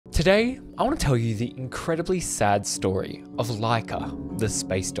Today, I want to tell you the incredibly sad story of Laika, the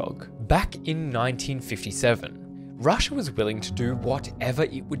space dog. Back in 1957, Russia was willing to do whatever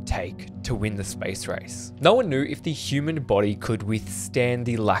it would take to win the space race. No one knew if the human body could withstand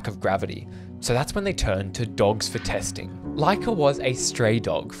the lack of gravity, so that's when they turned to dogs for testing. Laika was a stray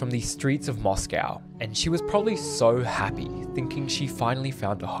dog from the streets of Moscow, and she was probably so happy thinking she finally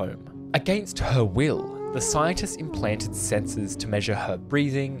found a home. Against her will, the scientists implanted sensors to measure her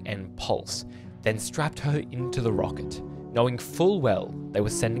breathing and pulse, then strapped her into the rocket, knowing full well they were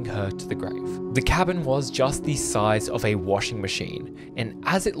sending her to the grave. The cabin was just the size of a washing machine, and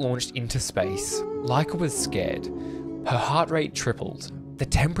as it launched into space, Laika was scared. Her heart rate tripled. The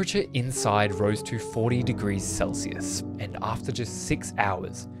temperature inside rose to 40 degrees Celsius, and after just 6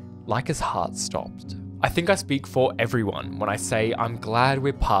 hours, Laika's heart stopped. I think I speak for everyone when I say I'm glad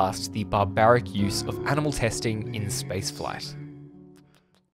we're past the barbaric use of animal testing in spaceflight.